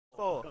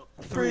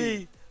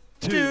3,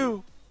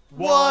 2,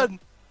 1.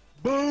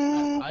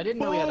 Boom! I didn't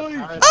know we had a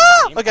pirate.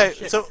 Ah! Game. Okay,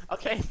 Oh, so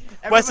okay.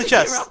 where's the everybody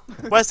chest? gear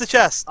up. Where's the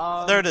chest?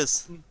 There it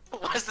is.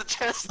 Where's the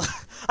chest?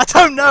 I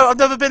don't know. I've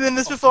never been in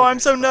this before. I'm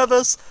so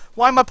nervous.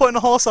 Why am I putting a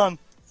horse on?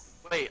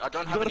 Wait, I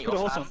don't You have gotta any put a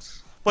horse on.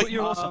 offhands. Wait, Put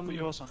your horse on. Put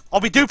your horse on. oh,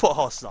 we do put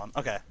horses on.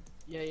 Okay.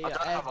 Yeah, I yeah.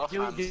 don't have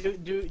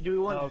Do we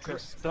want? No,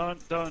 Chris,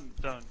 don't.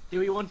 Do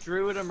we want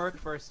Druid or Merc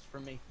first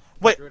from me?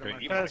 Wait. Druid or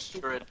Merc? Yes.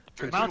 Druid.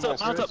 Mount up,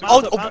 mount up,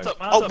 Oh, mount up, oh, mount up,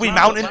 oh, mount up, we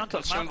mount mounted? up, mount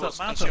up, mount up,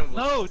 mount up. Consumables.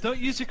 No, don't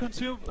use your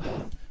consume.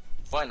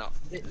 Why not?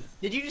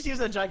 Did you just use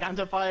a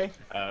Gigantify?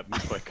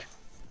 Move quick.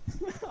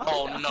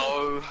 Oh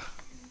no.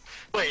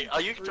 Wait,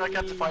 are you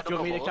gigantified Do you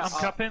on want me the to horse?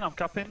 I'm capping, I'm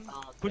capping.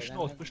 Okay, Push then.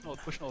 north, push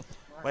north, push north.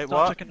 Wait, Start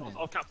what? checking north.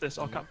 I'll cap this,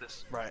 I'll cap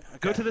this. Right. Okay.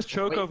 Go to this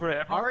choke Wait, over here.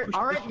 everyone push,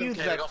 aren't push, you push.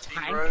 Okay, we the got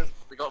Fiend tank? Robe.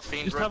 We got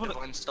Fiend Just have Robe, a look.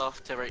 Divine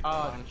Stuff, Tier 8,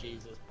 Oh Divine.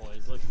 Jesus,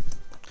 boys! Look,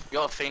 We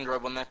got a Fiend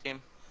Robe on their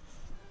team.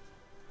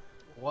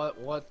 what?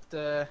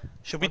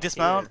 Should we what's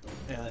dismount?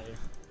 here? Yeah.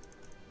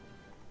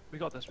 We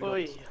got this, we got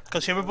Oi. this.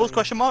 Consumables?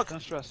 Question mark? Don't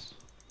stress.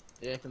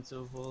 Yeah,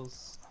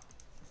 consumables.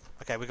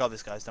 Okay, we got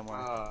this, guys. Don't worry.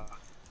 Ah,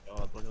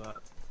 God, look at that.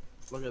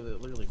 Look at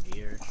the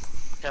gear.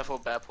 Careful,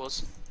 bear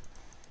paws.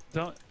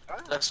 Don't.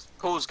 Let's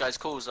calls, guys,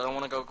 calls. I don't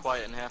want to go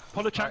quiet in here.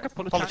 Polochanka,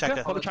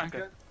 Polochanka.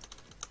 Polochanka.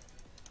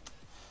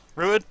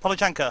 Ruud,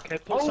 Polichanka. Okay,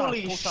 pull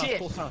Holy south, pull shit. South,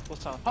 pull south, pull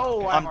south.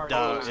 Oh, I'm already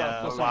done, pulled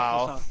yeah, some, pulled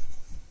wow. some.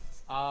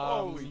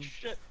 Holy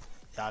shit.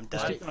 Yeah, I'm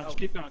Just dead.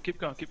 keep going, keep going, keep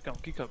going, keep going,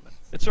 keep going.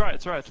 It's alright,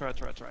 it's alright, it's alright,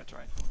 it's alright, it's alright, it's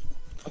alright.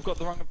 I've got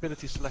the wrong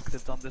ability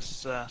selected on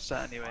this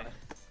set anyway.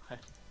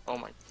 Oh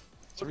my.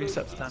 So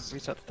reset to 10,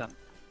 reset to 10.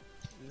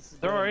 This is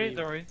Don't gonna worry, be-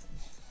 don't worry.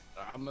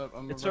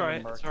 I'm It's a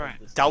alright, Merc it's alright.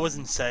 with this. That was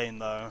insane,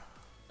 though.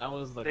 That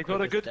was the They've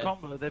got a good quickest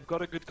combo, they've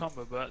got a good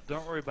combo, but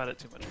don't worry about it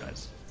too much,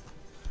 guys.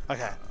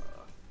 Okay.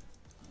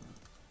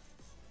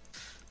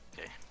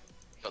 Okay.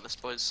 Got this,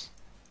 boys.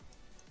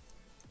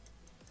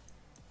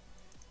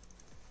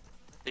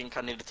 I think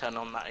I need to turn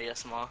on that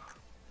ASMR.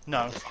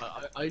 No.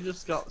 I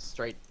just got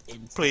straight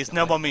in. Please,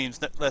 no more memes.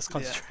 Let's Yeah.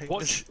 concentrate.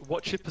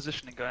 Watch your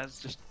positioning, guys.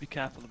 Just be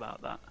careful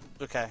about that.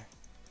 Okay.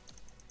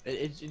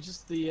 It's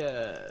just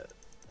the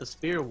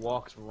spear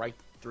walks right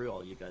through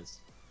all you guys.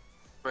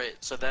 Right,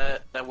 so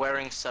they're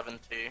wearing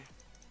 7-2.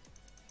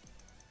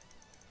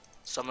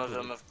 Some of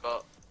them have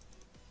got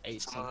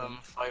 8 some of something.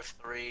 them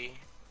 5-3,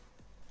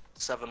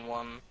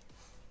 7-1.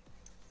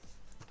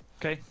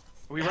 Okay, are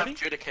we They ready? have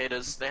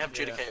Judicators. They have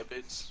Yeah. Judicator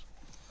boots.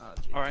 Oh,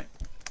 geez. Alright.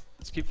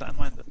 Let's keep that in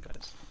mind then,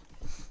 guys.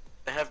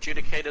 They have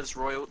Judicators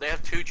Royal. They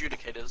have 2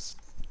 Judicators.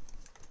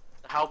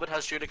 The Halberd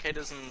has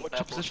Judicators and What's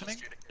your Bearpaws has positioning?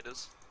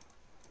 Judicators.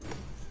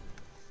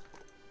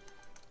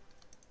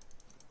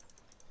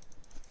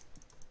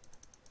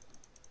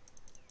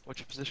 Watch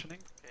your positioning.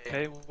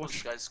 Okay, Okay, calls,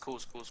 watch. guys.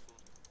 Calls.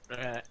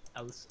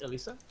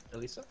 Elisa?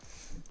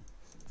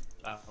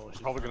 Oh,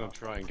 she's Probably gonna not.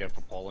 try and get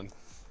for Poland.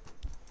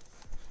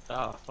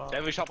 Oh, fuck.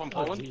 Deadly shot on Oh,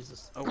 Poland.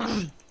 Jesus.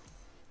 Oh,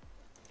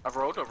 I've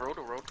rolled. okay,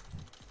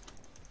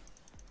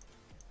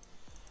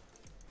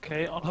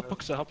 on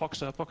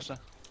Hotboxer.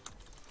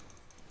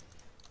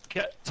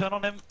 Turn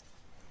on him.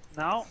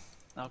 Now.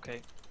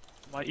 Okay.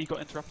 My E got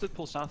interrupted.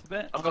 Pull south a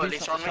bit. I've got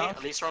Elisa on me.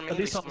 Elisa on me. At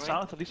least Elisa on the me.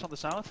 south. At least on the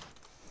south.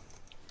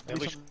 At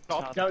Deadly least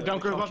on the south. Don't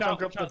group up, Watch don't out,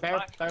 group watch up.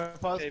 out, Bear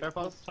back. pause, Okay, bear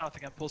pull pause. south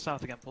again. Pull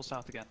south again. Pull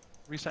south again.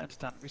 Reset into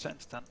 10. Reset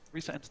into 10.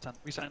 Reset into 10.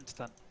 Reset into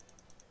 10.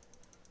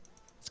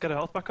 Let's get our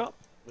health back up.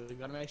 We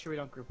gotta make sure we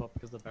don't group up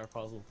because the bear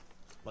paws will,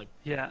 like,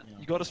 Yeah, you know,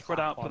 you gotta spread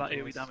out clap for that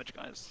onto AoE us. damage,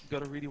 guys. You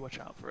gotta really watch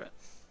out for it.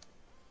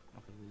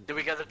 Did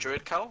we get the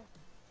Druid cow?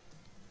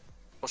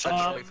 Or should I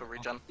just wait for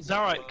regen?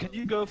 Alright, can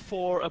you go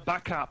for a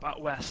back cap at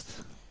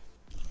west?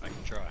 I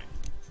can try.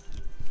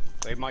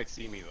 They might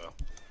see me though.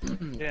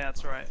 Yeah,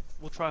 that's alright.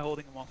 We'll try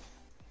holding them off.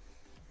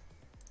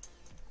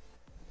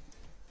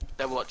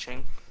 They're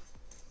watching.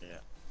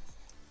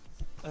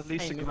 At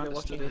least Hey, the maybe they're commander's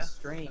watching still this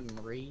here. stream,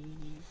 Reed.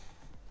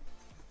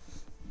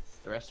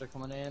 The rest are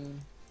coming in.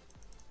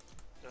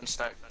 Don't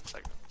stack.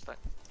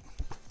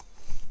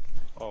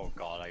 Oh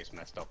god, I just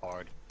messed up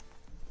hard.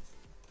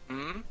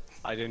 Hmm?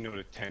 I didn't know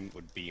the tent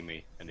would be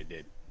me, and it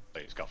did.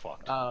 But it's got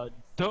fucked.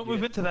 Don't move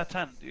Yeah. into that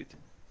tent, dude.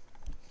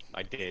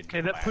 I did. Okay,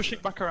 they're by pushing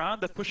accident. back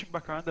around,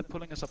 they're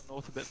pulling us up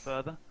north a bit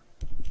further.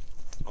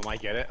 I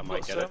might get it. I We've might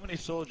got get so it. many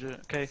soldiers.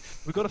 Okay,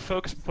 we've got to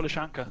focus on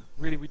Polishanka.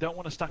 Really, we don't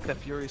want to stack their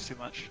Furies too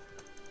much.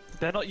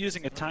 They're not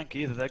using a tank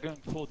either, they're going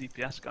full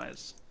DPS,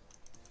 guys.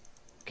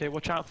 Okay,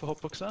 watch out for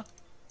Hotboxer.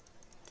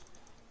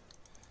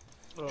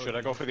 Should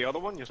I go for the other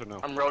one? Yes or no?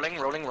 I'm rolling.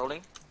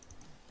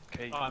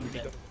 Okay, Oh, I'm you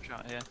dead. gotta watch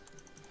out here.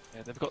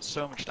 Yeah, they've got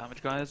so much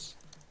damage, guys.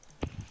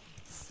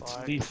 It's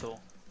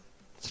lethal.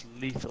 It's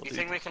lethal, You dude.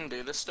 think we can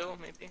do this still,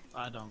 maybe?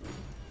 I don't.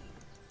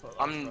 But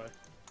I'm- I'll try.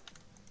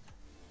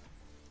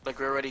 Like,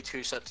 we're already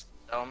 2 sets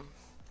down.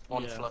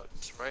 On Yeah.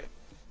 flux, right?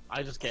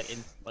 I just get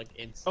in, like,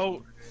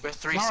 Oh, We're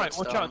 3 Alright, sets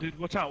watch down. out, dude.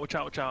 Watch out.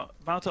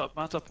 Mount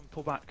up and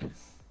pull back.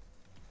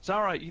 It's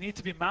alright, you need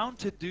to be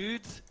mounted,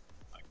 dude.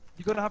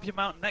 You gotta have your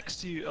mount next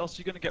to you, else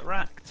you're gonna get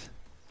racked.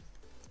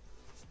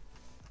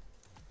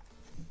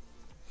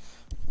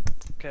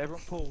 Okay,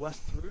 everyone pull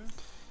west through.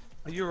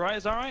 Are you alright?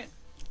 Is that alright?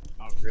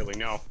 Not really,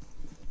 no.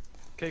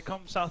 Okay,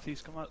 come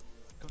southeast, come out.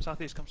 Come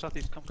southeast, come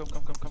southeast, come.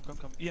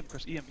 EM,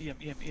 Chris, EM.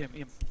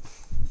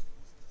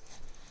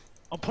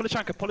 On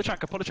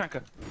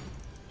Polichanka.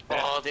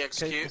 Oh, the Okay,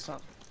 execute. what's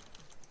that?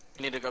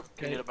 You need to go. You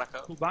Okay, need to back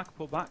up.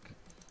 pull back.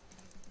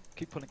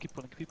 Keep pulling.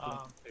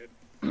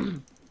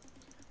 Dude.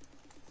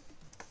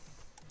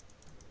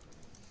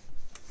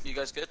 You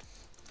guys good?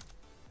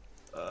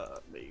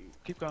 Me.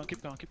 Keep going.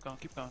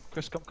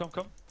 Chris,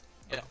 come.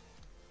 Yeah.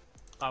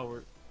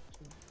 Our.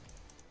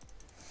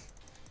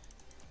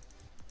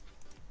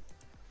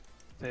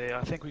 Okay,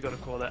 I think we gotta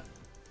call that.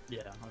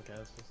 Yeah. Okay.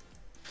 That's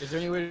just... Is there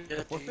any way to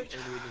Yeah, forfeit, dude.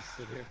 or do we just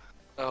sit here?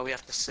 Oh, we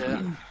have to sit.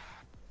 Oh.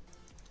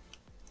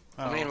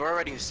 I mean, we're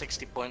already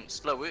 60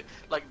 points. Look,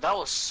 that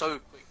was so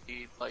quick,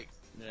 dude. Like,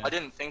 Yeah. I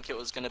didn't think it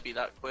was gonna be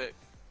that quick.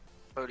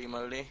 Holy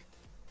moly.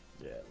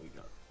 Yeah, we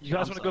got. You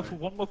guys I'm wanna go sorry. for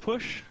one more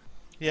push?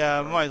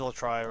 Yeah, we might as well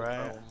try,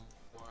 right?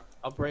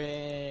 I'll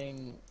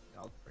bring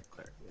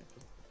Claire.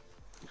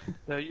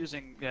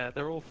 Yeah.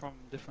 They're all from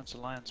different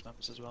alliance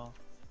members as well.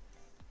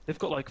 They've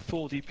got like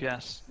full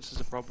DPS. This is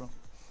a problem.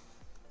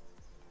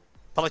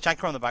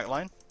 Polichanka on the back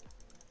line.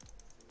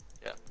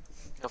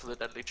 Go for the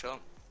deadly chomp.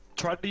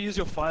 Try to use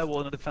your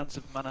firewall in a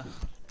defensive manner.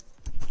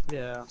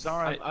 Yeah. It's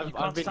alright. You I've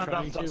can't been stand on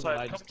trying that to, but side.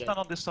 I Come just stand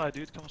on this side,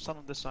 dude. Come stand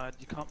on this side.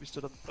 You can't be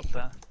stood up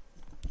there.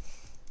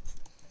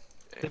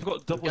 They've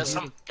got double Get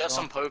some, healers get as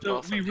some well. poke So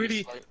off. we at really,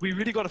 least, like- we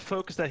really got to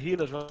focus their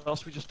healers, or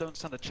else we just don't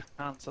stand a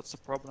chance. That's the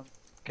problem.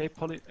 Okay,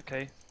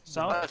 Okay.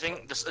 South. I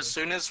think as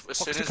soon as we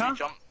Foxicon?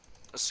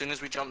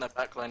 jump their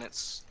backline,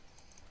 it's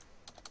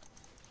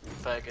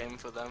fair game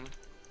for them.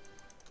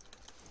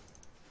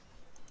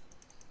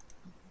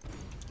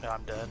 Yeah,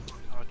 I'm dead.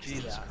 Oh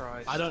Jesus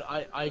Christ. I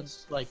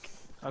like.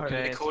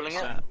 Okay. Be calling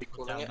it. Yeah. Be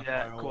calling it.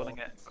 Yeah, Firewall. calling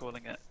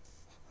it.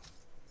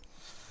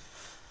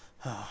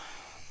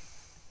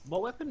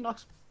 What weapon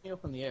knocks me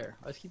up in the air?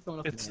 I just keep going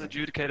up It's in the the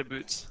air. adjudicator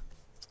boots.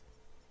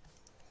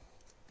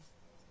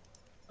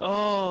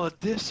 Oh,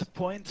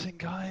 disappointing,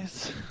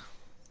 guys.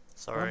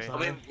 Sorry. I'm I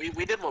mean,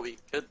 we did what we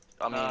could.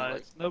 I mean,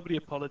 like, Nobody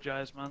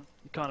apologize, man.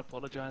 You can't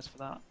apologize for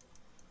that.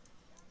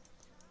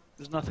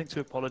 There's nothing to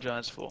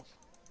apologize for.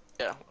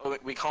 yeah,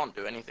 we can't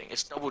do anything.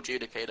 It's double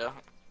adjudicator.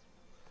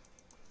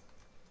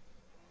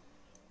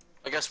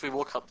 I guess we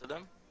walk up to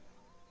them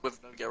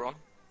with no gear on,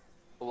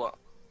 or what?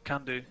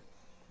 Can do.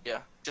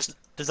 Yeah, just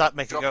Does that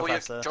make it drop go all your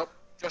faster?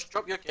 just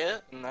drop your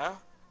gear in there,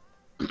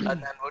 and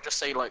then we'll just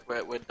say like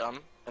we're done,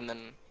 and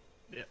then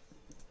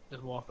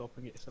Just walk up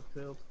and get yourself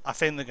killed. I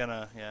think they're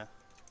gonna, yeah.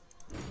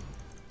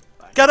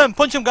 Get him!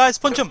 Punch him, guys!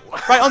 Punch him!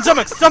 Right, on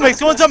Zumix! Zumix!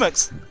 You want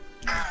Zumix?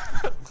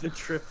 The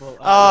triple.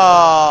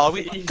 Oh,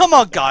 come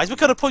on, guys! We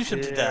could have punched him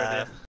to Dear, death. dear.